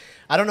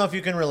I don't know if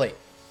you can relate.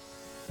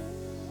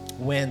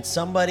 When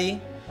somebody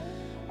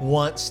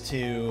wants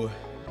to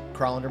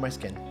crawl under my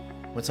skin,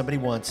 when somebody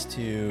wants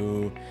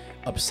to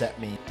upset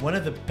me, one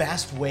of the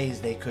best ways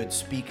they could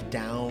speak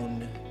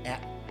down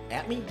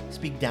at me,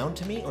 speak down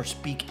to me, or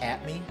speak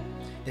at me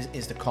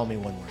is to call me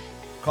one word.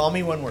 Call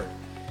me one word.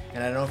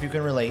 And I don't know if you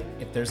can relate,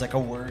 if there's like a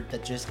word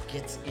that just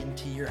gets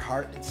into your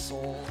heart and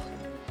soul.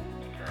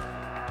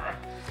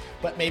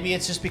 But maybe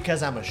it's just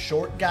because I'm a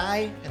short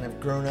guy and I've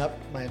grown up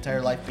my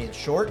entire life being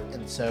short.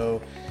 And so,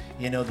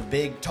 you know, the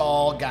big,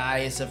 tall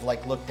guys have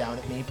like looked down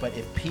at me. But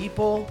if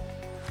people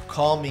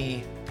call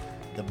me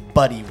the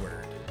buddy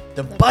word,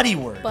 the buddy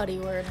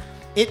word,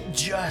 it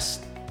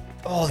just,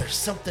 there's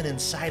something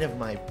inside of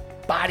my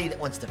body that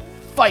wants to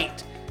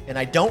fight. And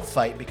I don't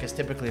fight because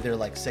typically they're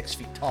like 6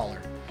 feet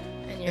taller.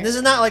 And this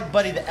is not like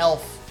Buddy the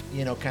Elf,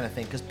 you know, kind of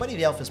thing. Because Buddy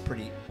the Elf is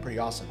pretty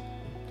awesome.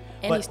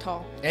 And he's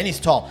tall. And he's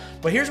tall.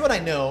 But here's what I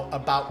know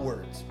about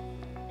words.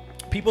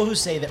 People who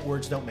say that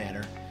words don't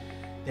matter,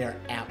 they are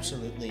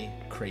absolutely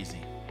crazy.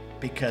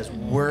 Because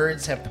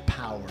words have the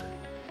power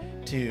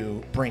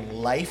to bring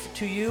life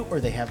to you, or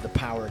they have the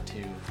power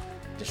to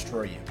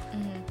destroy you.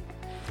 Mm-hmm.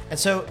 And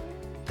so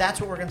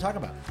that's what we're going to talk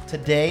about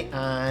today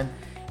on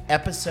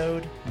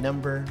episode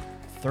number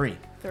 3.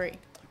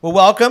 Well,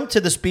 welcome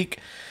to the Speak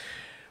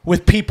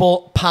with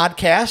People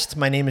podcast.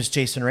 My name is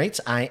Jason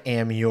Rates. I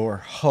am your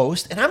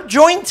host, and I'm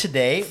joined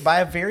today by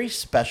a very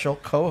special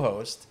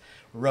co-host,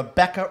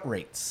 Rebecca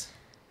Rates.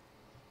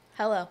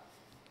 Hello.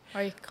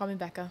 Or you can call me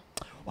Becca.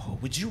 Oh,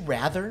 would you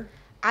rather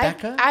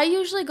Becca? I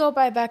usually go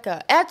by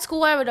Becca. At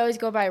school, I would always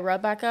go by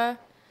Rebecca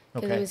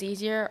because it was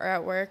easier, or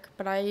at work,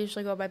 but I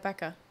usually go by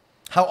Becca.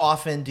 How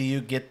often do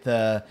you get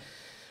the,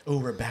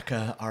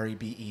 Rebecca,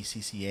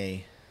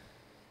 Rebecca?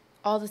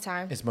 All the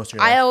time. It's most of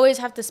your life. I always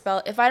have to spell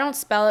it. If I don't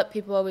spell it,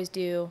 people always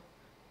do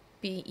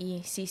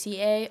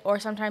Becca or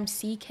sometimes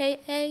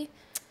CKA.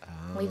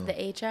 Leave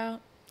the H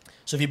out.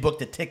 So if you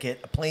booked a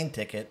plane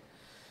ticket,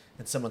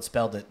 and someone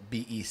spelled it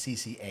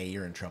Becca,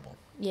 you're in trouble.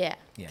 Yeah,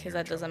 because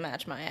that doesn't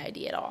match my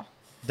ID at all.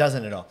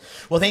 Doesn't at all.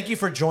 Well, thank you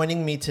for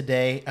joining me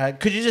today.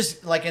 Could you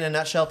just, like in a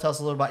nutshell, tell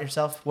us a little about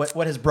yourself?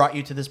 What has brought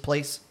you to this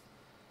place?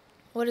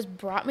 What has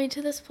brought me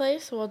to this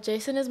place? Well,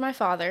 Jason is my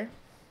father.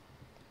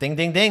 Ding,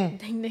 ding, ding.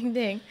 Ding, ding,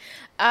 ding.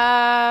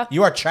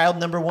 You are child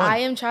number 1. I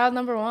am child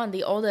number 1,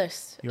 the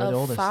oldest You're the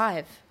oldest.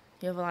 5.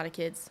 You have a lot of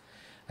kids.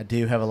 I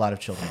do have a lot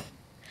of children.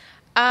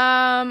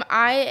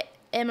 I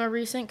am a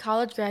recent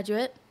college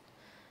graduate.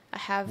 I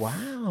have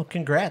Wow,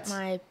 congrats.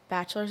 my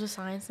bachelor's of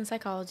science in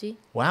psychology.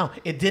 Wow.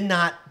 It did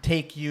not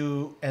take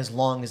you as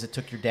long as it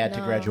took your dad to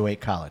No.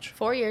 graduate college.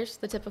 4 years,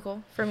 the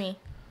typical for me.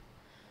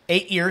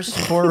 8 years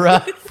for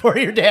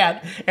your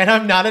dad. And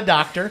I'm not a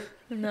doctor.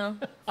 No.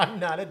 I'm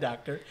not a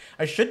doctor.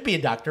 I should be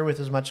a doctor with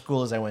as much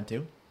school as I went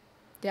to.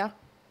 Yeah.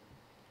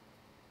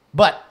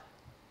 But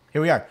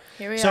here we are.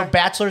 So are.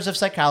 bachelor's of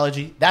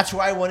psychology. That's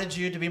why I wanted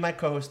you to be my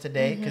co-host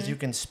today, because you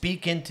can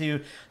speak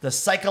into the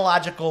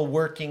psychological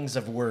workings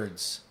of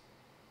words.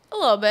 A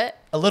little bit.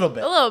 A little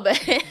bit.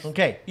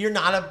 Okay. You're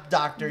not a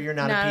doctor. You're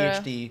not a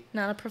PhD.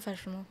 Not a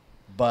professional.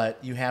 But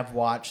you have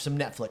watched some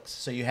Netflix.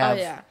 So you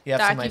have, you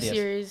have some ideas.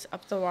 Docu-series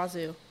up the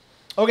wazoo.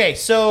 Okay,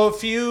 so a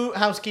few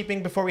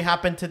housekeeping before we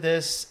hop into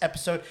this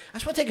episode. I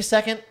just want to take a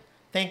second,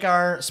 thank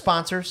our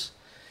sponsors.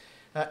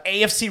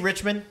 AFC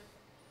Richmond,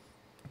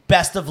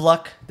 best of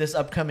luck this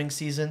upcoming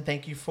season.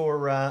 Thank you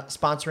for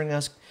sponsoring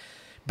us.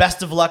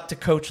 Best of luck to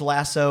Coach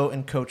Lasso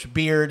and Coach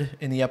Beard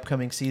in the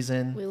upcoming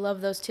season. We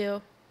love those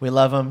two. We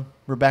love them.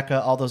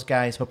 Rebecca, all those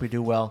guys, hope you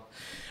do well.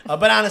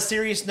 But on a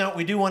serious note,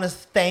 we do want to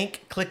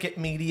thank Click It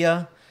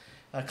Media.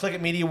 Click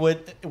It Media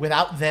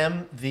without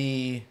them,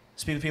 the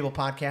Speak with People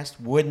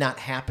podcast would not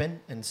happen.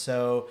 And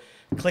so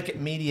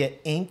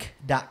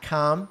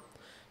clickitmediainc.com,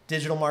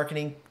 digital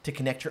marketing to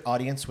connect your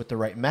audience with the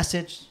right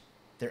message.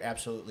 They're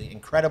absolutely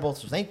incredible.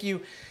 So thank you.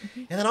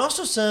 Mm-hmm. And then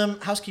also some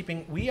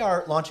housekeeping. We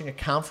are launching a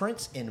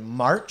conference in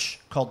March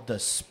called the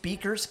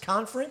Speakers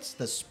Conference.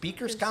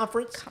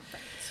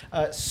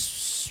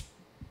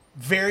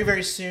 Very,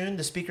 very soon,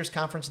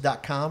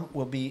 thespeakersconference.com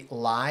will be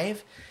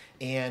live.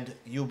 And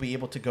you'll be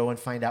able to go and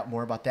find out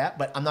more about that.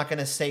 But I'm not going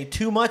to say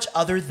too much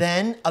other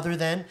than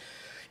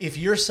if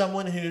you're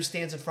someone who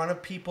stands in front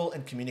of people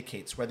and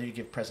communicates, whether you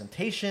give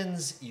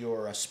presentations,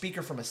 you're a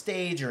speaker from a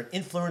stage, you're an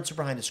influencer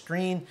behind a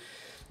screen,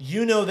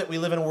 you know that we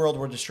live in a world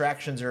where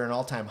distractions are at an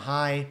all-time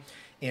high,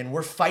 and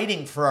we're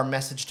fighting for our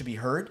message to be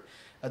heard.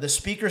 The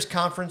Speakers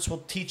Conference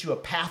will teach you a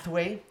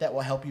pathway that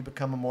will help you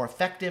become a more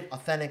effective,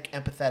 authentic,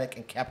 empathetic,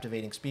 and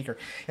captivating speaker.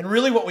 And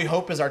really what we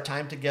hope is our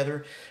time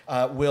together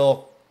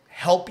will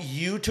help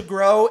you to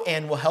grow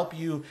and will help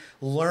you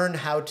learn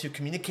how to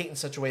communicate in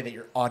such a way that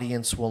your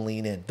audience will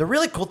lean in. The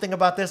really cool thing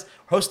about this,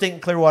 hosting in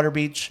Clearwater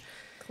Beach.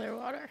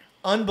 Clearwater.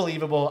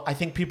 Unbelievable. I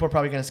think people are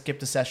probably going to skip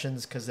the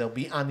sessions because they'll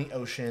be on the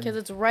ocean. Because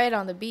it's right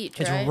on the beach,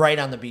 It's right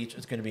on the beach.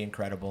 It's going to be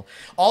incredible.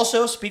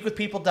 Also,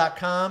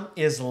 speakwithpeople.com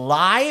is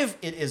live.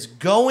 It is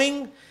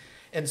going.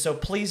 And so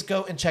please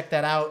go and check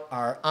that out.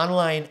 Our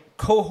online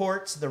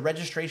cohorts, the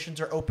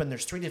registrations are open.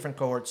 There's 3 different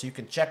cohorts, so you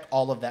can check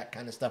all of that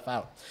kind of stuff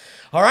out.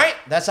 All right,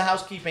 that's the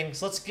housekeeping.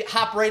 So let's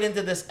hop right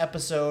into this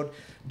episode.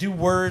 Do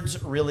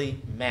words really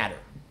matter?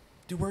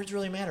 Do words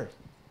really matter?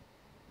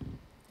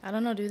 I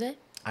don't know, do they?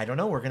 I don't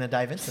know. We're going to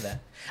dive into that.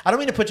 I don't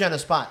mean to put you on the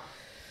spot,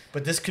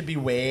 but this could be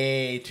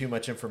way too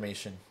much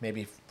information,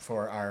 maybe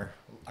for our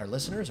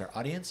listeners, our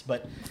audience.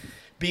 But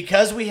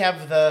because we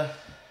have the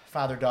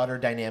father-daughter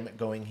dynamic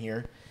going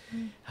here,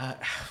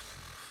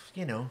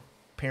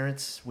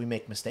 parents, we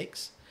make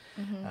mistakes.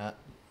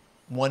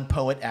 One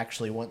poet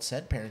actually once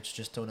said, parents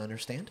just don't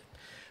understand.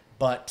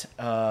 But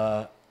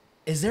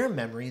is there a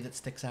memory that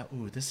sticks out?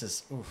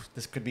 This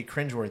could be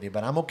cringeworthy,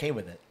 but I'm okay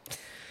with it.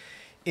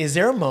 Is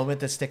there a moment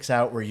that sticks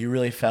out where you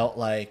really felt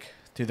like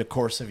through the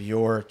course of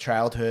your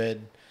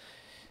childhood,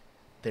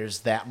 there's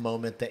that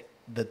moment that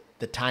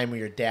the time where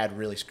your dad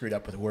really screwed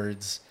up with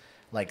words,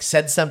 like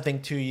said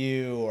something to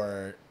you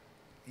or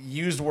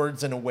used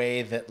words in a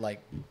way that,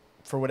 like,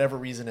 for whatever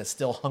reason, is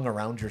still hung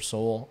around your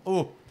soul?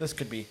 Ooh, this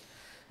could be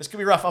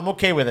rough. I'm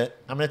okay with it.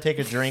 I'm going to take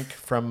a drink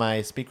from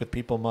my Speak with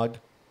People mug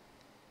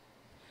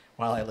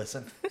while I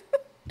listen.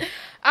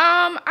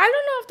 I don't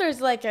know if there's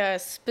like a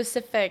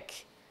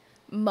specific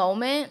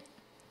moment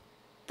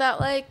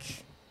that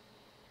like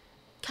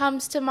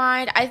comes to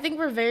mind. I think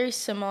we're very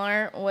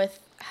similar with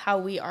how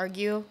we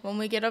argue when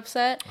we get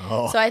upset.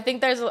 So I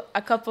think there's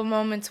a couple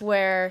moments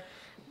where,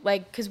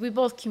 like, because we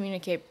both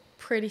communicate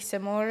pretty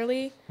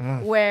similarly,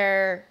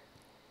 where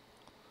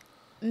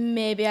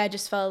maybe I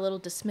just felt a little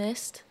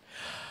dismissed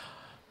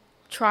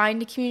trying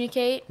to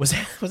communicate. Was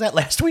that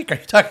last week? Are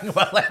you talking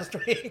about last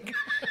week?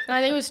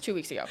 I think it was 2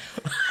 weeks ago.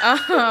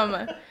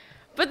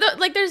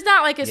 But there's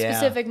not like a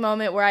specific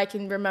moment where I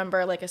can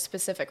remember like a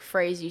specific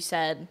phrase you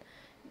said.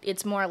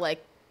 It's more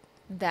like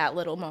that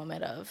little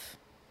moment of,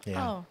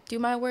 oh, do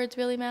my words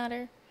really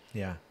matter?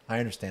 Yeah, I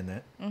understand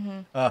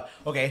that.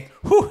 Okay.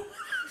 Whew.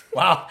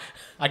 Wow.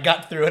 I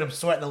got through it. I'm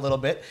sweating a little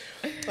bit.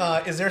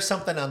 Is there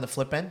something on the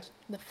flip end?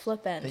 The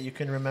flip end. That you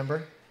can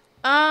remember?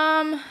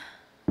 I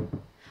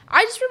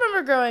just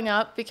remember growing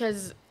up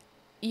because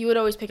you would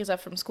always pick us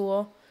up from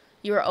school.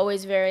 You were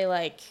always very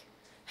like,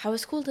 how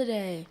was school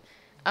today?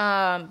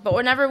 But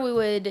whenever we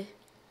would...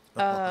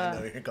 I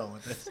know where you're going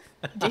with this.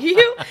 Do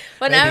you?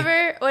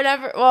 Whenever,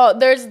 well,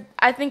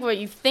 I think what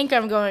you think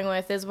I'm going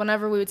with is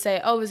whenever we would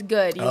say, oh, it was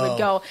good, you would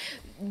go,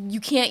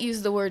 you can't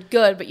use the word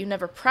good, but you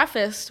never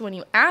prefaced when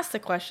you asked the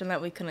question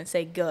that we couldn't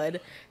say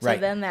good. So right.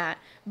 Then that.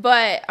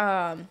 But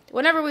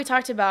whenever we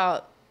talked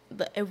about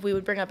if we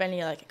would bring up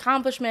any like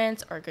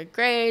accomplishments or good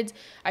grades,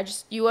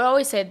 you would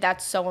always say,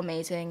 that's so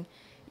amazing.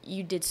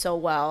 You did so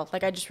well.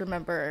 Like, I just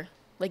remember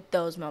like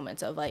those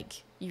moments of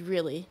like, you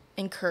really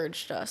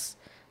encouraged us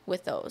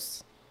with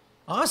those.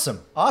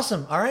 Awesome.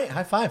 All right.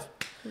 High five.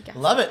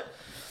 Love it.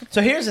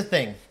 So here's the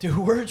thing.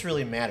 Do words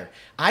really matter?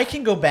 I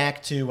can go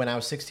back to when I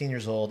was 16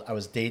 years old. I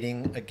was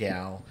dating a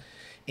gal,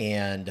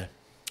 and,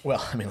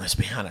 well, I mean, let's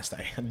be honest.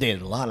 I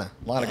dated a lot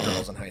of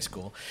girls in high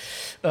school.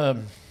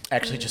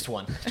 Actually, just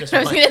one. I was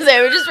going to say,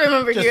 I just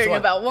remember hearing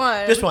about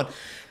one. Just one.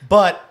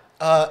 But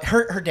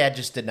her dad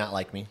just did not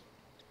like me.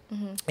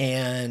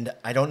 And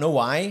I don't know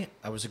why.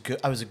 I was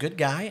a good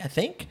guy, I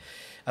think.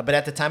 But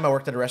at the time, I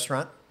worked at a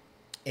restaurant.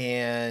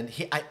 And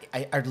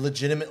I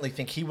legitimately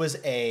think he was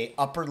a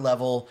upper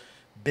level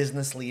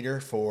business leader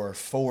for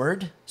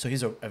Ford. So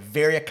he's a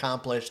very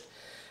accomplished,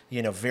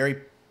 very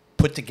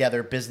put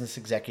together business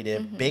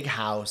executive, big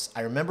house.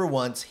 I remember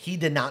once he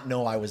did not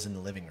know I was in the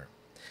living room.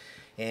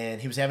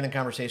 And he was having a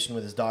conversation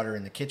with his daughter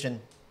in the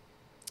kitchen.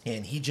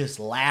 And he just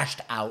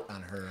lashed out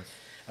on her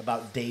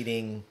about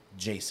dating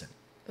Jason.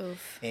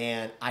 Oof.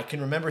 And I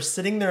can remember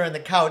sitting there on the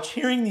couch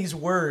hearing these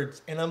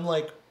words. And I'm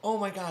like, oh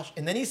my gosh.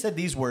 And then he said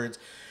these words.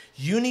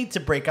 You need to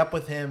break up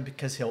with him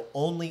because he'll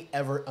only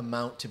ever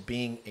amount to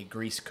being a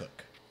grease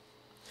cook.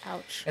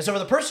 Ouch. And so for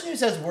the person who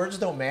says words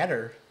don't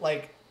matter,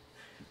 like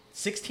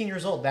 16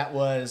 years old, that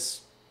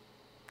was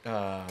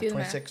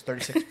 26,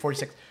 36,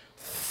 46,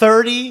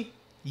 30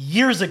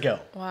 years ago.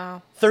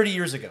 Wow. 30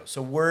 years ago.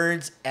 So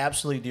words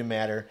absolutely do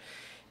matter.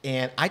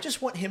 And I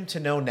just want him to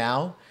know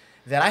now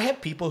that I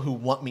have people who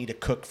want me to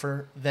cook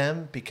for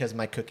them because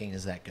my cooking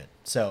is that good.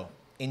 So,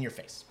 in your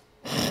face.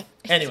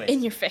 Anyways.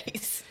 In your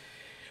face.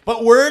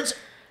 But words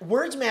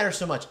matter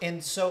so much.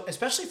 And so,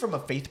 especially from a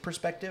faith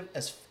perspective,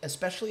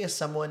 especially as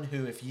someone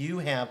who, if you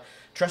have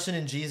trusted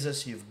in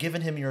Jesus, you've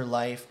given him your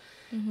life,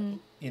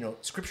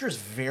 Scripture is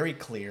very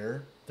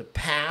clear. The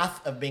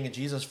path of being a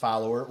Jesus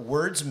follower,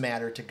 words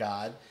matter to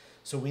God.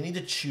 So we need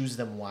to choose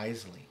them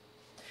wisely.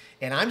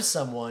 And I'm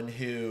someone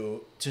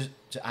who,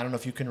 I don't know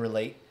if you can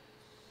relate,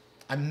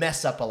 I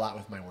mess up a lot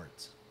with my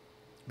words.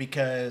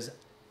 Because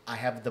I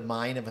have the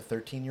mind of a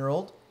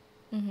 13-year-old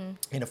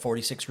in a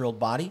 46-year-old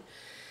body.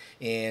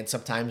 And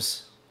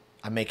sometimes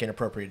I make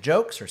inappropriate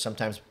jokes, or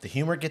sometimes the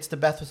humor gets the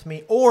best with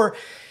me. Or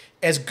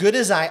as good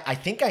as I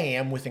think I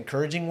am with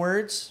encouraging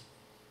words,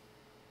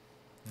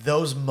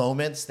 those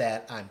moments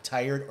that I'm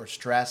tired or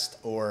stressed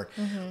or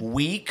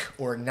weak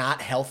or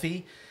not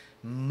healthy,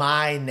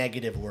 my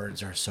negative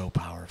words are so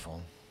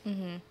powerful.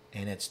 And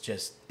it's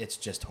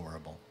just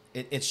horrible.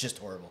 It's just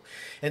horrible.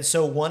 And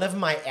so one of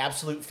my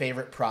absolute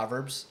favorite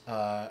Proverbs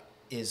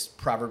is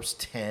Proverbs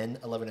 10,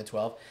 11, and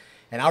 12.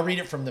 And I'll read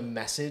it from the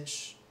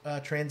Message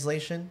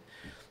translation.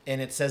 And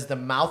it says, the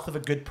mouth of a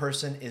good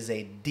person is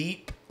a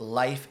deep,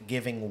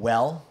 life-giving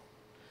well,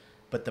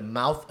 but the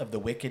mouth of the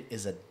wicked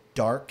is a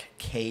dark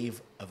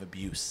cave of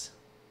abuse.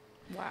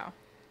 Wow.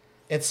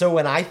 And so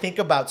when I think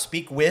about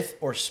speak with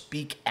or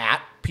speak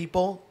at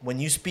people,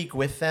 when you speak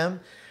with them,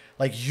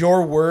 like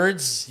your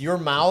words, your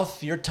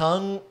mouth, your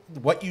tongue,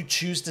 what you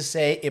choose to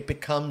say, it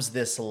becomes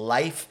this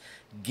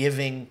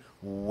life-giving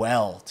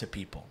well to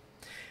people.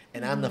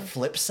 And on the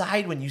flip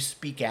side, when you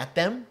speak at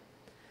them,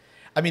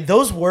 I mean,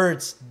 those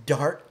words,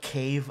 dark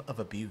cave of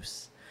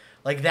abuse,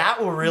 like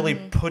that will really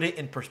put it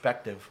in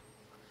perspective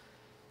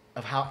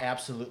of how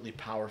absolutely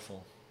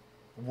powerful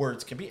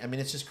words can be. I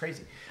mean, it's just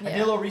crazy. I did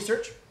a little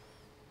research.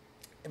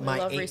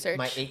 My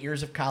 8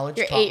 years of college.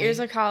 Your 8 years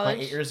of college.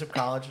 My 8 years of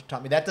college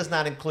taught me. That does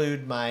not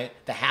include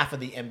the half of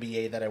the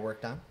MBA that I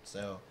worked on.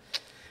 So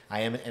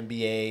I am an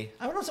MBA.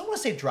 I don't want to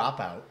say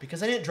dropout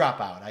because I didn't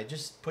drop out. I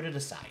just put it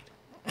aside.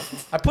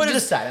 I put it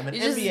aside. I'm an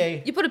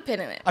MBA. You put a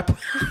pin in it.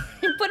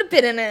 You put a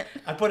pin in it.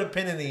 I put a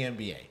pin in the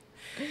MBA.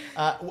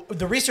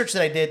 The research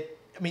that I did,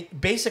 I mean,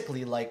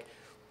 basically, like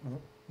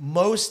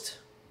most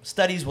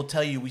studies will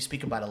tell you we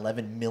speak about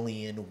 11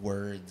 million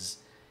words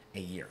a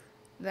year.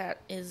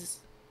 That is...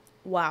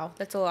 Wow,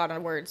 that's a lot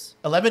of words.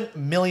 11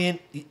 million.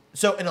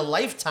 So in a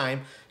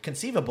lifetime,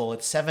 conceivable,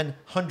 it's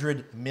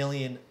 700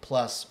 million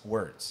plus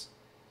words.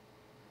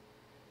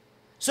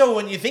 So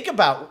when you think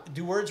about,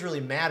 do words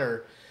really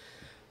matter?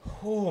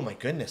 Oh my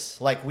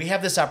goodness. Like we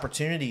have this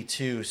opportunity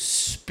to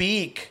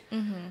speak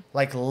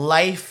like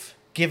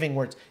life-giving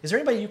words. Is there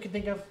anybody you can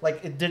think of?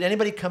 Like, did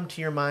anybody come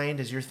to your mind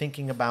as you're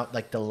thinking about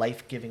like the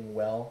life-giving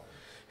well,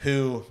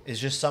 who is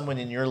just someone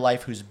in your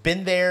life who's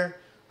been there,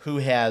 who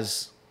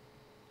has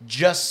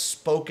just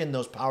spoken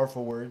those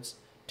powerful words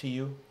to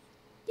you?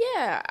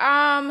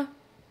 Yeah.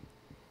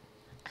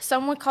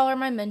 Some would call her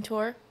my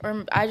mentor,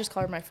 or I just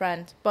call her my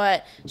friend.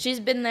 But she's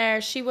been there.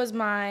 She was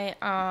my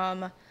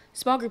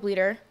small group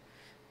leader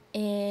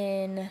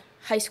in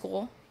high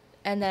school,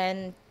 and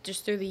then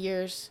just through the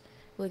years,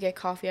 we'll get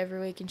coffee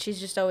every week, and she's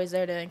just always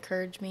there to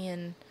encourage me.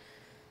 And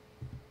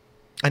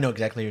I know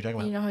exactly what you're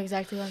talking about. you know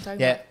exactly what I'm talking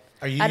Yeah. about.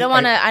 Are you? I don't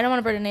want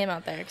to put her name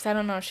out there because I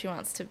don't know if she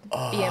wants to be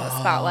in the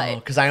spotlight.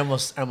 Because I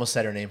almost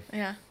said her name.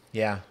 Yeah.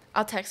 Yeah.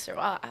 I'll text her.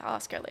 I'll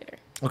ask her later.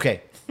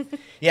 Okay.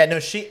 Yeah.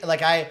 No.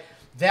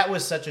 That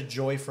was such a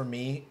joy for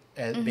me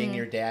as being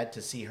your dad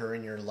to see her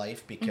in your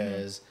life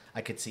because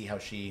I could see how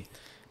she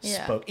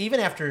spoke.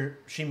 Even after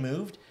she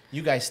moved,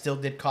 you guys still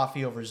did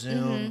coffee over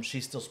Zoom. She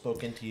still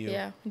spoke into you.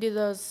 Yeah. We do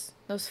those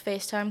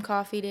FaceTime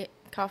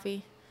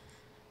coffee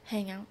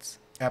hangouts.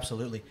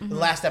 Absolutely. The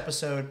last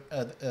episode.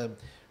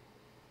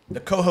 The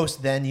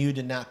co-host then, you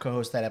did not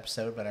co-host that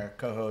episode, but our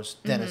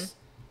co-host, Dennis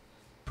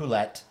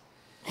Poulette,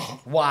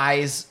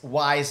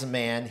 wise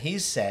man, he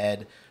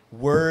said,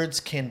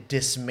 words can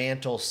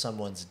dismantle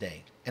someone's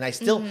day. And I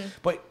still,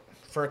 but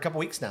for a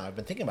couple weeks now, I've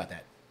been thinking about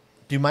that.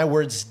 Do my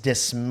words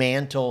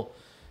dismantle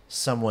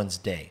someone's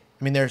day?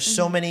 I mean, there's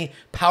so many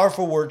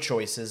powerful word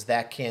choices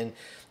that can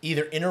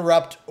either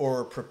interrupt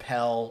or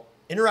propel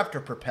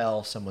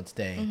someone's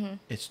day.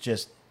 It's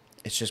just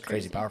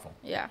crazy powerful.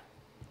 Yeah.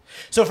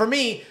 So for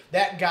me,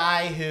 that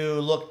guy who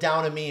looked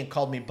down at me and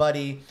called me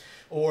buddy,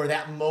 or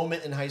that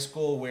moment in high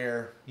school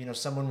where, you know,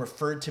 someone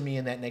referred to me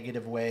in that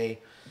negative way,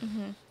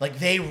 like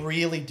they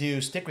really do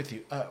stick with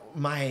you.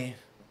 My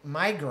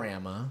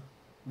grandma,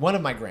 one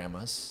of my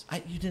grandmas,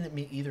 you didn't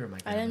meet either of my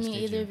grandmas, I didn't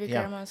meet either of your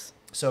grandmas.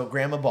 So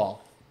Grandma Ball,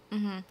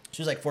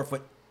 she was like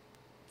 4'4",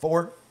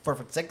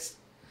 4'6".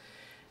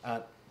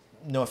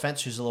 No offense,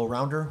 she's a little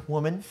rounder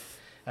woman.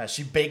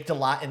 She baked a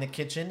lot in the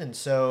kitchen, and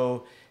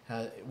so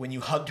when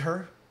you hugged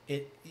her,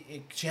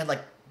 she had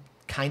like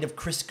kind of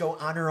Crisco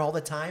on her all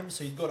the time.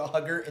 So you'd go to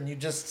hug her and you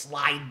just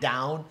slide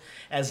down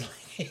as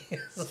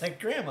like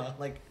grandma,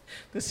 like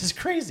this is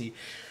crazy.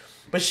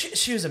 But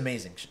she was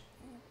amazing.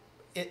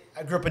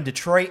 I grew up in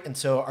Detroit, and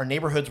so our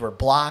neighborhoods were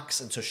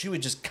blocks, and so she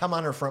would just come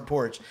on her front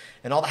porch,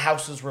 and all the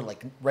houses were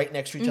like right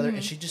next to each other,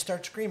 and she'd just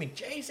start screaming,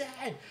 Jason,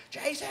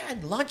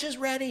 lunch is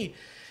ready.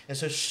 And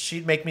so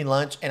she'd make me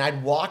lunch, and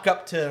I'd walk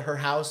up to her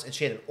house, and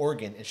she had an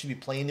organ, and she'd be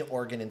playing the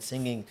organ and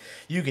singing.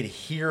 You could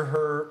hear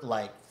her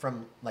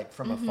from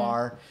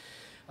afar.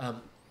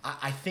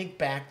 I think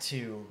back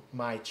to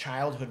my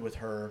childhood with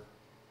her,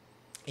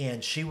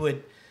 and she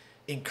would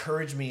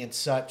encourage me in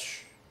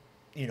such,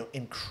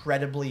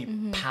 incredibly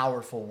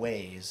powerful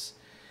ways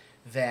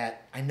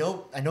that I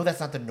know that's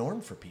not the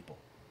norm for people.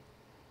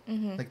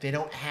 Like they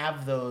don't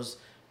have those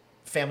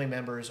family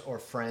members or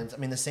friends. I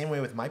mean, the same way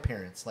with my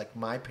parents. Like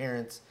my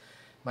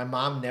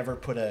mom never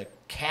put a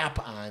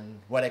cap on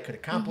what I could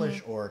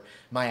accomplish or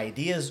my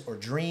ideas or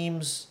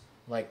dreams.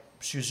 Like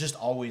she was just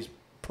always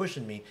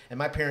pushing me. And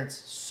my parents,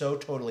 so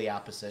totally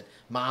opposite.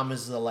 Mom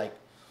is the like,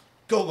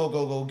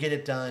 go, get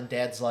it done.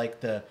 Dad's like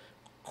the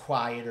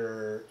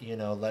quieter,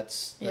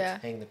 let's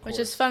hang the course. Which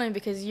is funny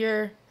because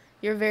you're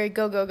very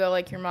go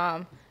like your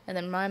mom, and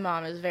then my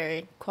mom is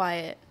very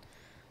quiet,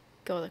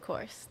 go the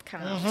course,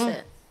 kind of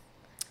opposite.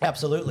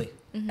 Absolutely.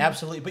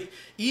 Absolutely. But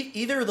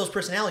either of those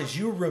personalities,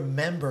 you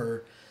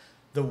remember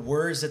the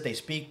words that they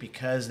speak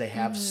because they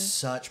have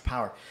such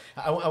power.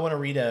 I want to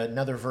read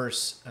another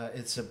verse.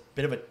 It's a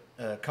bit of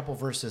a couple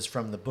verses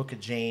from the book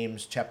of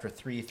James, chapter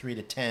 3,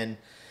 3-10.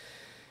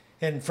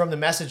 And from the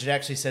Message, it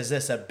actually says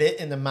this: a bit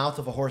in the mouth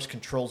of a horse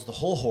controls the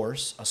whole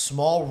horse. A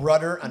small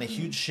rudder on a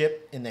huge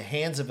ship in the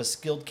hands of a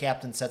skilled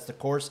captain sets the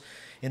course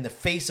in the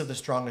face of the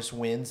strongest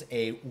winds.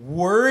 A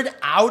word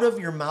out of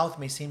your mouth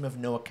may seem of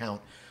no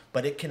account,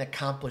 but it can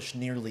accomplish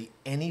nearly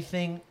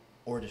anything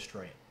or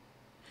destroy it.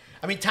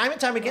 I mean, time and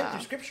time again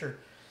through Scripture,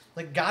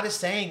 like God is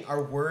saying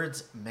our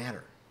words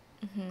matter.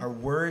 Our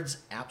words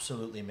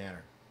absolutely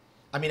matter.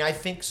 I mean, I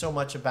think so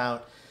much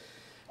about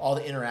all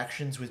the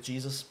interactions with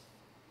Jesus.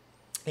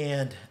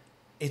 And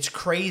it's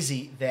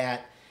crazy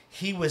that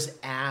he was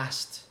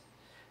asked,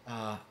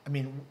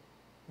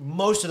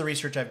 most of the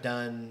research I've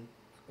done,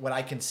 what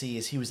I can see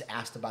is he was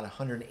asked about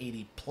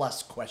 180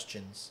 plus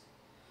questions.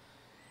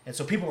 And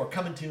so people were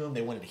coming to him.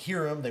 They wanted to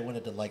hear him. They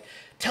wanted to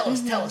tell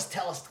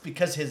us,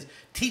 because his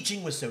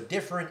teaching was so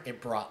different.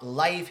 It brought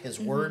life. His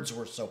words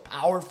were so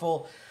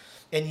powerful.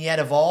 And yet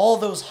of all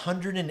those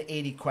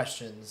 180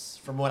 questions,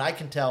 from what I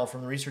can tell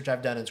from the research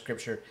I've done in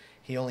Scripture,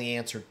 he only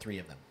answered 3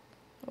 of them.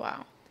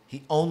 Wow.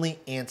 He only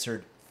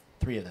answered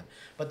 3 of them.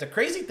 But the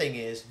crazy thing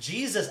is,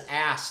 Jesus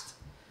asked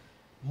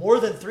more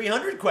than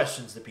 300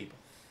 questions to people.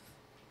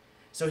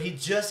 So he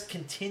just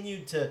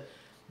continued to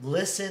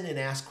listen and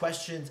ask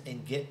questions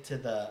and get to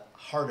the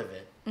heart of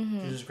it.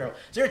 Jesus Christ.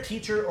 Is there a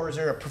teacher or is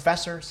there a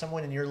professor,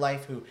 someone in your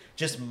life who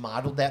just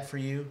modeled that for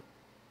you?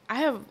 I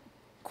have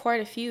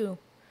quite a few.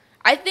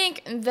 I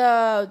think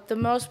the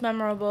most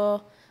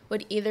memorable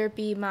would either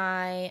be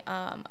my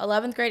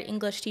 11th grade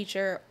English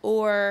teacher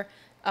or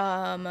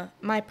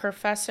my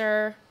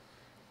professor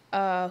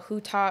who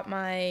taught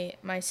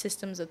my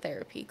systems of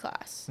therapy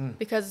class.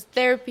 Because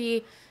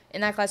therapy,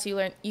 in that class,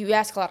 you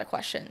ask a lot of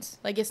questions.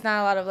 It's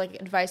not a lot of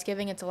advice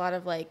giving. It's a lot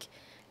of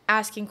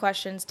asking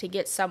questions to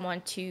get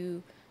someone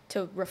to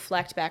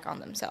reflect back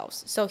on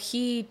themselves. So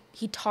he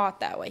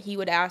taught that way. You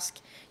would ask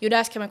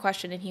him a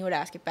question and he would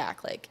ask it back.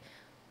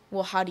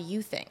 Well, how do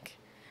you think?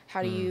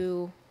 How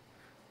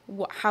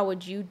how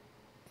would you,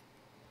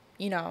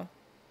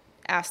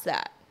 ask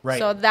that? Right.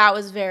 So that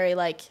was very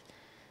it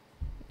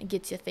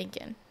gets you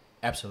thinking.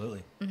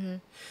 Absolutely.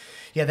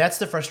 Yeah, that's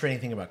the frustrating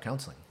thing about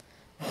counseling.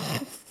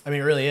 I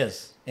mean, it really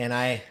is. And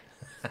I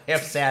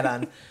have sat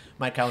on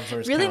my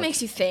counselor's Really couch.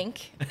 makes you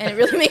think, and it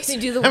really makes you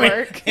do the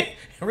work. It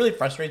really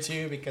frustrates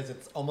you because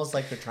it's almost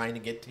like they're trying to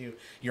get to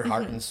your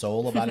heart and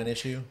soul about an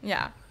issue.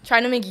 Yeah.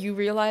 Trying to make you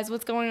realize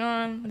what's going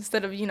on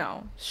instead of,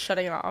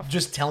 shutting it off.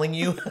 Just telling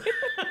you.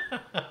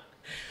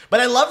 But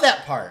I love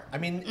that part. I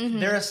mean,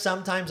 there are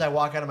sometimes I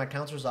walk out of my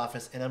counselor's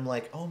office and I'm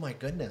like, oh my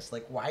goodness,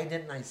 why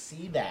didn't I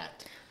see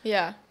that?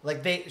 Yeah.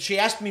 She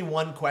asked me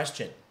one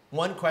question.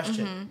 And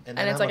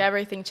then it's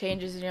everything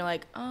changes and you're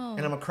like, oh.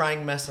 And I'm a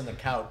crying mess on the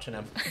couch and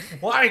I'm,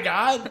 why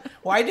God?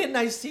 Why didn't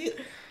I see it?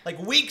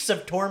 Weeks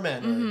of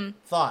torment or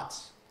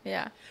thoughts.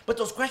 Yeah. But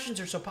those questions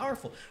are so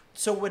powerful.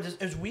 So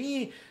as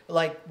we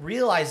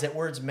realize that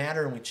words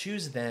matter and we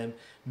choose them,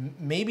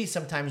 maybe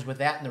sometimes with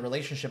that in the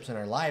relationships in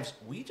our lives,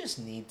 we just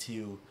need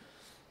to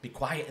be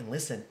quiet and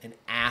listen and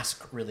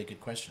ask really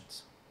good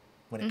questions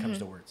when it comes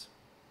to words.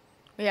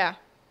 Yeah.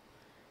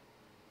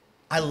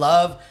 I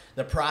love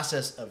the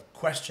process of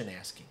question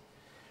asking.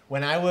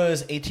 When I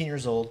was 18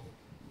 years old,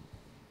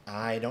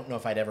 I don't know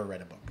if I'd ever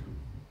read a book.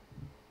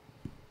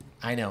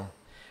 I know.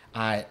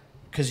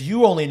 Because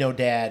you only know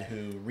Dad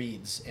who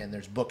reads and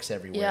there's books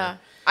everywhere. Yeah.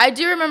 I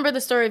do remember the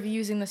story of you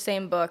using the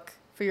same book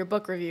for your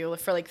book review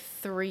for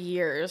 3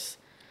 years.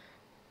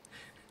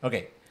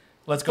 Okay.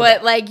 Let's go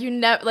But back. you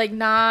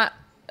not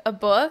a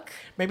book.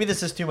 Maybe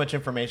this is too much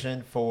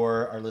information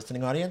for our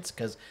listening audience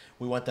because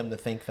we want them to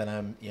think that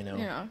I'm,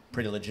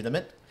 pretty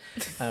legitimate.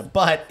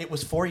 But it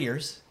was 4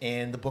 years,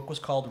 and the book was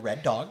called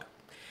Red Dog.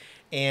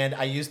 And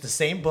I used the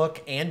same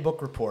book and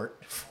book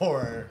report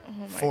for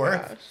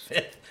 4th,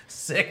 5th,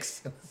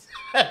 6th, and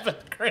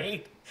 7th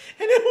grade.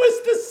 And it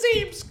was the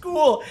same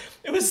school.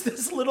 It was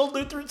this little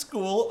Lutheran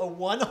school, a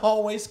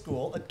one-hallway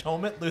school,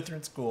 Atonement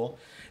Lutheran School.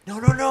 No,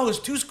 it was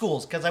 2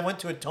 schools because I went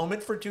to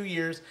Atonement for 2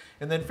 years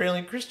and then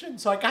Fairlane Christian,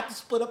 so I got to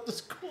split up the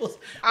schools.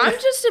 I'm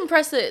just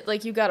impressed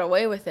that you got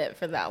away with it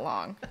for that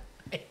long.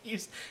 It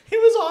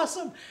was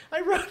awesome.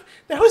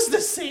 That was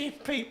the same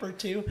paper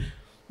too.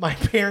 My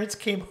parents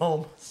came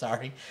home.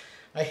 Sorry.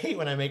 I hate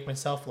when I make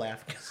myself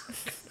laugh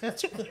because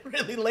that's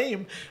really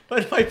lame.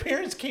 But my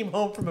parents came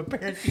home from a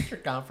parent-teacher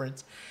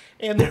conference,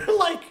 and they're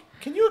like,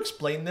 can you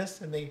explain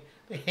this? And they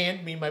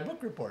hand me my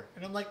book report.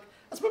 And I'm like,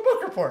 that's my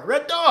book report,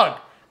 Red Dog.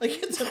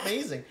 It's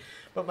amazing.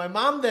 But my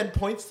mom then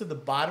points to the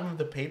bottom of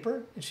the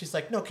paper, and she's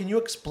like, no, can you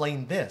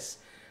explain this?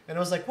 And I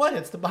was like, what?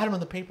 It's the bottom of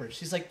the paper.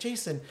 She's like,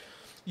 Jason,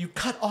 you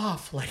cut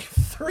off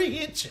 3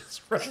 inches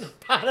from the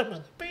bottom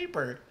of the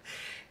paper.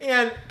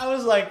 And I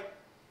was like,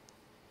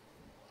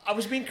 I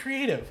was being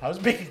creative. I was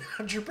being an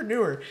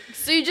entrepreneur.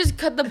 So you just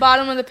cut the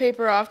bottom of the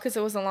paper off because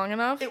it wasn't long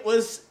enough? It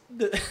was,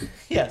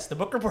 yes, the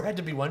book report had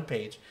to be 1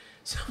 page.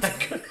 So I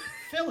couldn't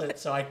fill it.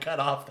 So I cut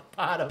off the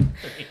bottom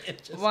 3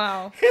 inches.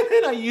 Wow. And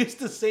then I used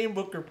the same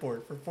book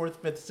report for 4th,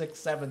 5th, 6th,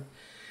 7th.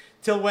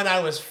 Till when I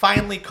was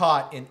finally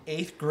caught in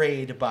 8th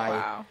grade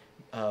by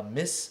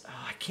Miss,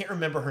 I can't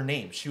remember her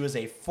name. She was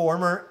a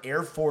former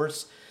Air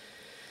Force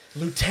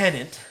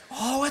lieutenant.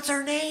 Oh, what's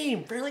her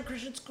name? Fairlane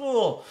Christian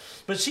School.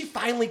 But she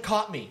finally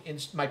caught me.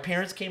 And my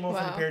parents came over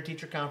from the parent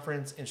teacher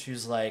conference, and she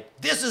was like,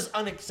 "This is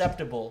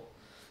unacceptable.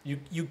 You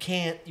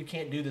can't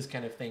do this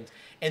kind of thing."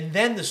 And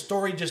then the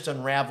story just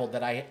unraveled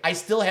that I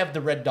still have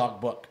the Red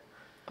Dog book.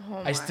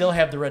 Oh I still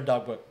have the Red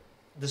Dog book.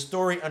 The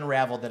story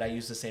unraveled that I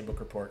used the same book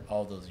report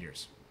all those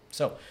years.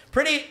 So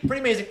pretty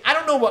amazing. I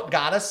don't know what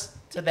got us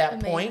to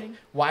that point.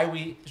 Why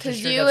we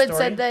because you had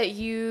said that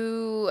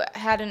you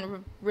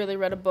hadn't really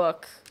read a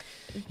book.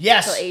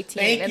 Yes. Until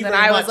 18. Thank and you then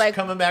very I was much like,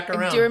 coming back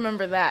around. I do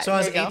remember that. So I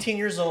was 18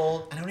 years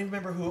old. I don't even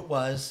remember who it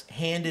was.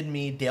 Handed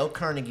me Dale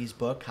Carnegie's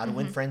book, How to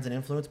Win Friends and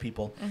Influence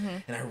People.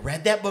 And I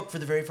read that book for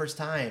the very first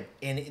time.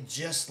 And it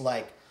just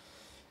like,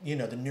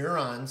 the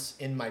neurons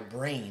in my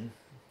brain.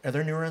 Are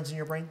there neurons in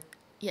your brain?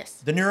 Yes.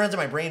 The neurons in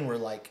my brain were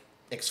like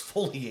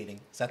exfoliating.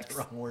 Is that the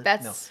wrong word?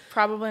 That's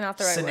probably not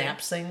the right word.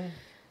 Synapsing.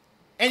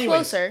 Anyways,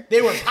 Closer.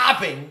 They were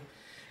popping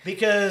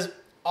because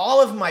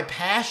all of my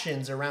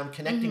passions around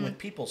connecting with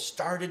people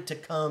started to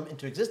come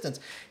into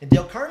existence. And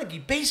Dale Carnegie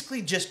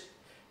basically just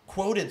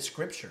quoted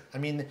scripture. I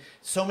mean,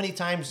 so many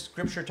times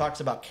scripture talks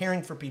about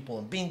caring for people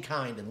and being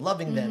kind and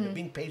loving them and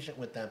being patient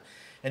with them.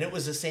 And it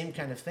was the same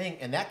kind of thing.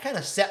 And that kind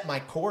of set my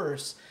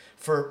course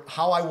for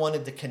how I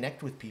wanted to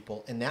connect with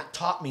people. And that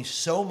taught me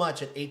so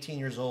much at 18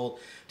 years old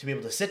to be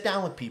able to sit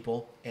down with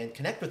people and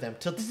connect with them.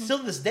 Still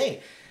to this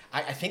day,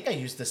 I think I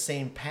use the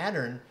same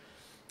pattern.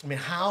 I mean,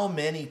 how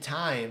many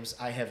times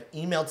I have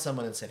emailed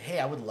someone and said, "Hey,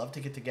 I would love to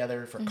get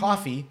together for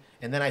coffee."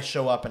 And then I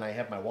show up and I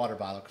have my water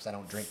bottle because I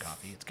don't drink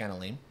coffee. It's kind of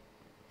lame.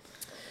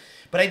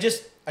 But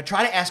I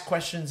try to ask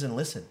questions and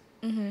listen.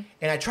 And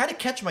I try to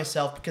catch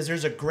myself because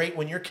there's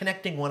when you're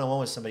connecting one-on-one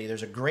with somebody,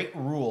 there's a great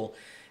rule,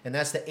 and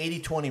that's the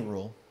 80-20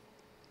 rule,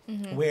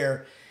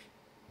 where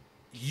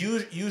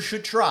you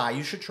should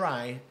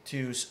try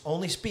to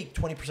only speak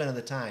 20% of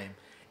the time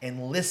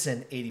and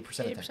listen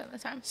 80% of the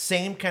time.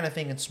 Same kind of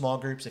thing in small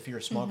groups. If you're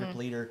a small group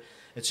leader,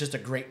 it's just a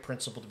great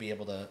principle to be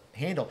able to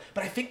handle.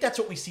 But I think that's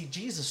what we see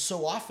Jesus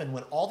so often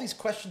when all these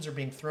questions are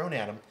being thrown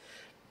at him,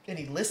 and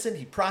he listened,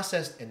 he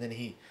processed, and then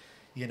he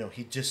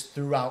just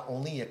threw out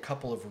only a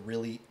couple of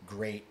really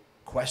great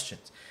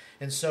questions.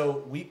 And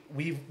so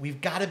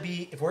we've got to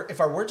be,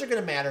 if our words are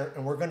going to matter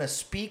and we're going to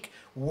speak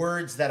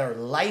words that are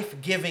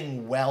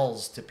life-giving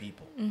wells to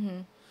people,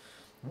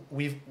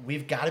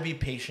 we've got to be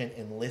patient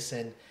and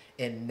listen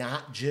and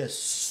not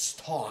just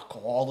talk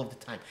all of the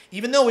time.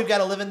 Even though we've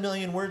got 11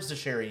 million words to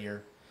share a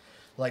year,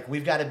 like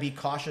we've got to be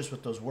cautious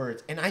with those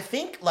words. And I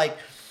think like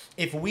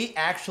if we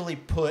actually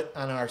put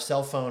on our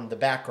cell phone the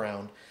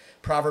background,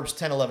 Proverbs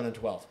 10, 11, and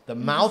 12, the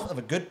mouth of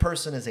a good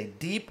person is a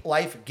deep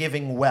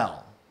life-giving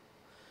well,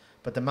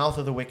 but the mouth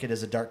of the wicked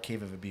is a dark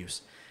cave of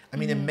abuse. I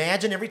mean,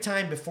 imagine every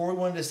time before we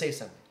wanted to say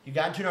something, you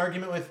got into an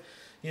argument with,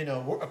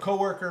 a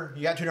coworker,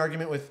 you got into an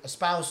argument with a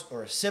spouse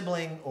or a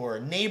sibling or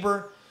a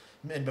neighbor,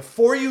 and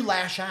before you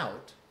lash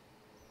out,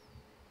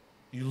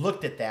 you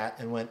looked at that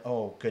and went,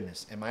 "Oh,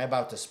 goodness, am I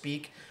about to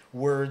speak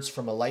words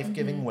from a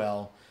life-giving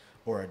well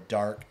or a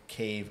dark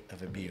cave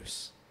of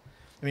abuse?"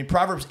 I mean,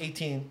 Proverbs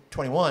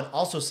 18:21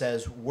 also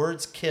says,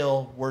 "Words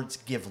kill, words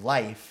give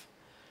life.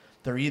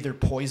 They're either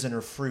poison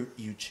or fruit,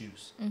 you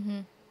choose."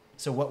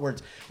 So what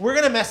words? We're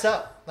going to mess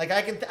up. Like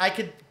I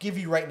could give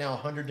you right now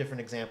 100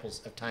 different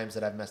examples of times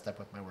that I've messed up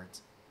with my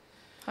words.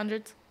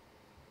 Hundreds?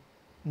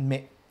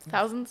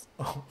 Thousands?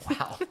 Oh,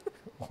 wow.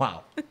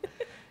 Wow.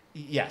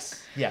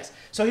 Yes.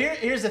 So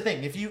here's the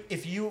thing.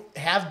 If you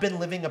have been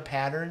living a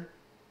pattern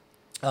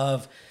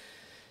of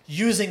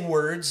using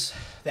words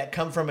that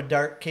come from a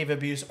dark cave of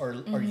abuse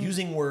or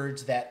using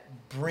words that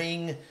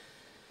bring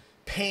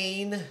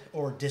pain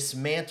or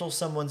dismantle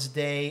someone's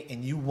day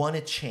and you want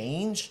to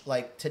change,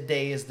 like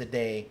today is the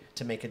day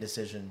to make a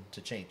decision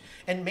to change.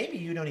 And maybe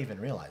you don't even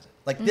realize it.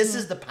 Like this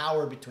is the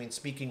power between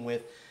speaking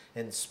with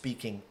and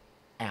speaking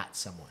at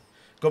someone.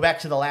 Go back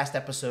to the last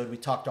episode, we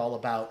talked all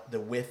about the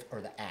with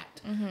or the at.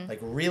 Like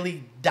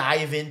really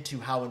dive into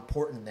how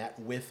important that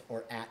with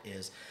or at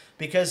is.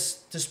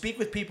 Because to speak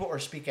with people or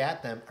speak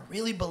at them, I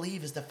really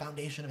believe is the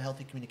foundation of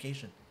healthy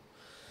communication.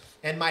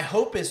 And my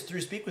hope is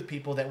through Speak With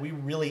People that we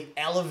really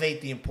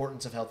elevate the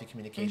importance of healthy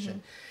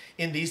communication.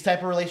 In these type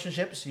of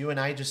relationships, you and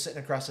I just sitting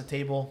across the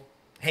table,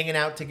 hanging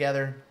out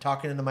together,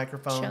 talking into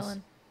microphones.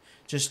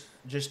 Chilling.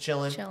 Just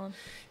chilling.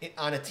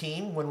 On a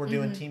team, when we're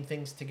doing team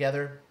things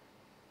together,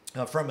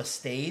 from a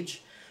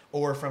stage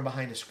or from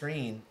behind a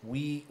screen,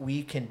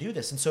 we can do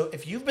this. And so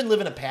if you've been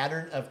living a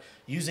pattern of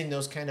using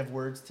those kind of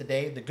words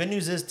today, the good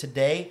news is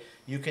today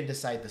you can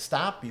decide to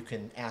stop. You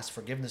can ask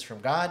forgiveness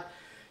from God.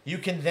 You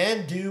can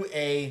then do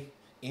a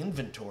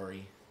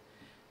inventory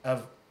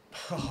of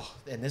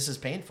and this is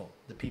painful,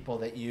 the people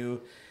that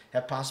you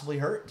have possibly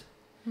hurt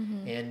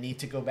and need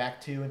to go back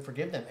to and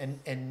forgive them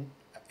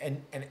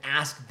and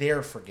ask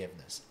their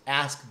forgiveness.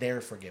 Ask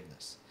their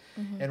forgiveness.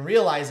 And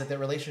realize that the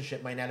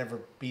relationship might not ever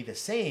be the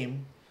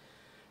same,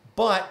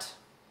 but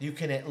you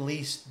can at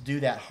least do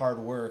that hard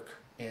work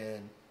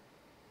and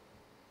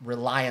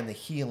rely on the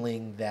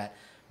healing that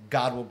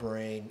God will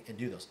bring and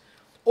do those.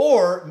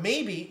 Or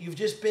maybe you've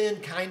just been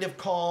kind of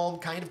calm,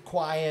 kind of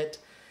quiet,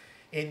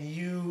 and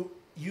you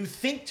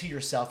think to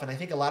yourself, and I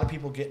think a lot of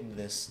people get into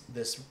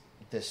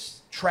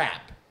this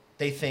trap.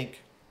 They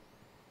think,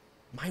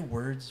 my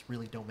words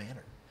really don't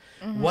matter.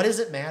 What does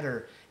it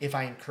matter if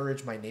I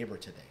encourage my neighbor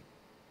today?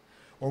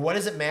 Or what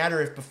does it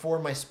matter if before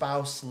my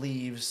spouse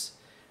leaves,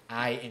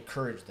 I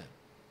encourage them?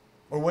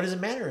 Or what does it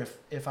matter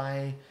if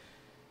I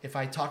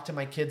talk to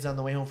my kids on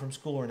the way home from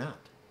school or not?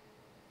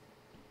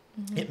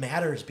 It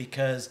matters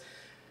because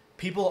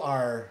people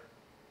are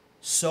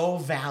so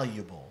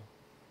valuable,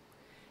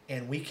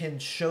 and we can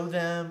show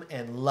them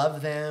and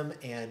love them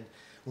and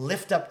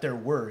lift up their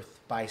worth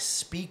by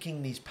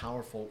speaking these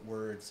powerful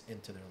words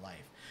into their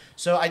life.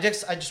 So I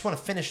just want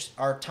to finish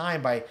our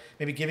time by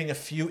maybe giving a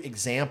few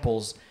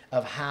examples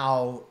of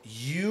how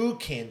you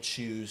can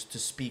choose to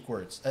speak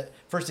words.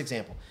 First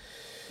example,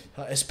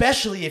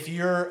 especially if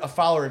you're a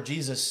follower of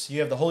Jesus, you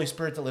have the Holy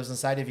Spirit that lives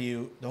inside of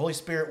you. The Holy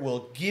Spirit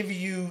will give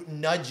you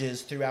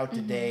nudges throughout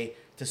the day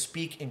to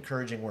speak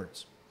encouraging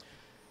words.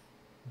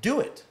 Do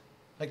it.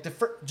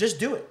 Just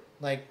do it.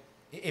 Like,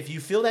 if you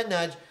feel that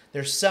nudge,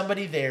 there's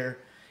somebody there,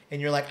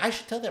 and you're like, I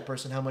should tell that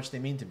person how much they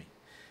mean to me.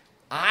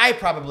 I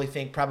probably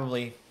think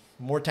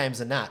more times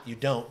than not, you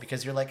don't,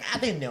 because you're like,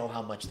 they know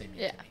how much they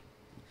mean to me.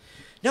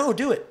 No,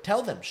 do it.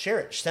 Tell them. Share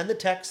it. Send the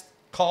text.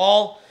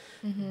 Call.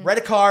 Write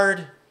a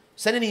card.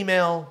 Send an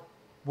email.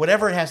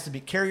 Whatever it has to be.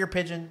 Carrier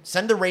pigeon.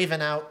 Send the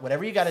raven out.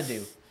 Whatever you got to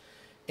do.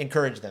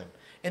 Encourage them.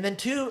 And then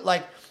 2,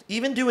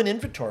 even do an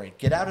inventory.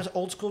 Get out an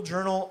old school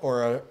journal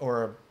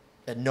or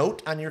a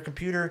note on your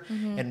computer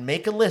and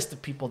make a list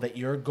of people that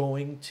you're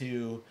going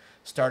to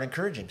start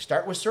encouraging.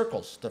 Start with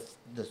circles.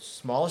 The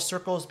smallest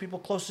circle is people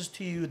closest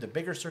to you. The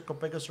bigger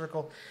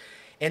circle.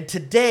 And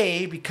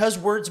today, because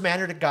words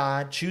matter to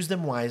God, choose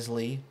them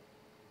wisely.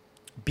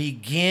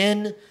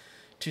 Begin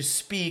to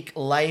speak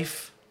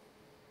life-filling,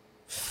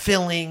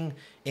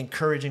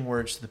 encouraging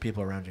words to the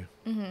people around you.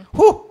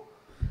 Whew!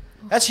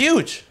 That's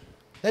huge.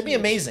 That'd be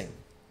amazing.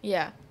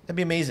 Yeah. That'd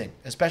be amazing,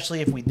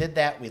 especially if we did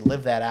that, we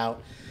live that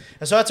out.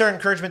 And so that's our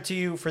encouragement to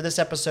you for this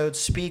episode.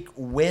 Speak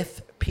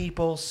with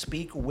people.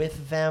 Speak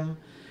with them,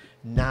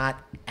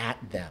 not at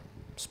them.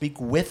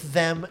 Speak with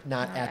them,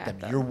 not at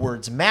them. Your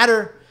words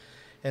matter.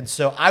 And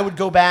so I would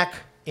go back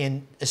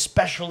and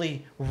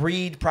especially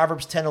read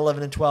Proverbs 10,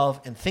 11, and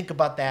 12 and think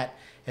about that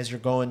as you're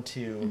going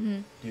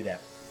to do that.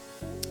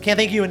 Can't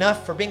thank you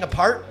enough for being a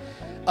part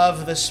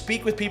of the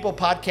Speak with People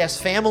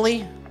podcast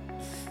family.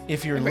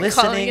 If you're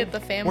listening, calling it the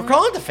family? We're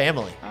calling it the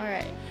family. All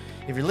right.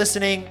 If you're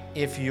listening,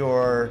 if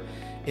you're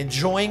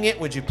enjoying it,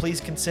 would you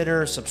please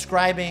consider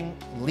subscribing,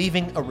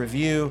 leaving a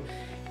review,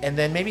 and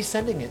then maybe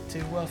sending it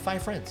to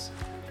 5 friends.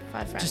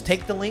 5 friends. Just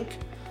take the link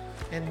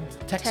and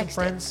text some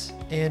friends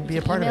and be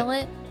a part of it. Email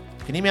it.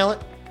 You can email it.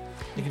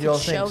 You can do all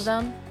the things. Show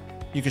them.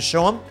 You can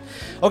show them.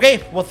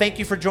 Okay, well, thank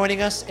you for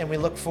joining us, and we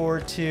look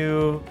forward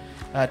to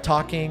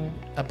talking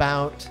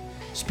about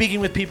speaking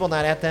with people,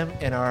 not at them,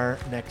 in our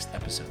next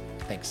episode.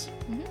 Thanks.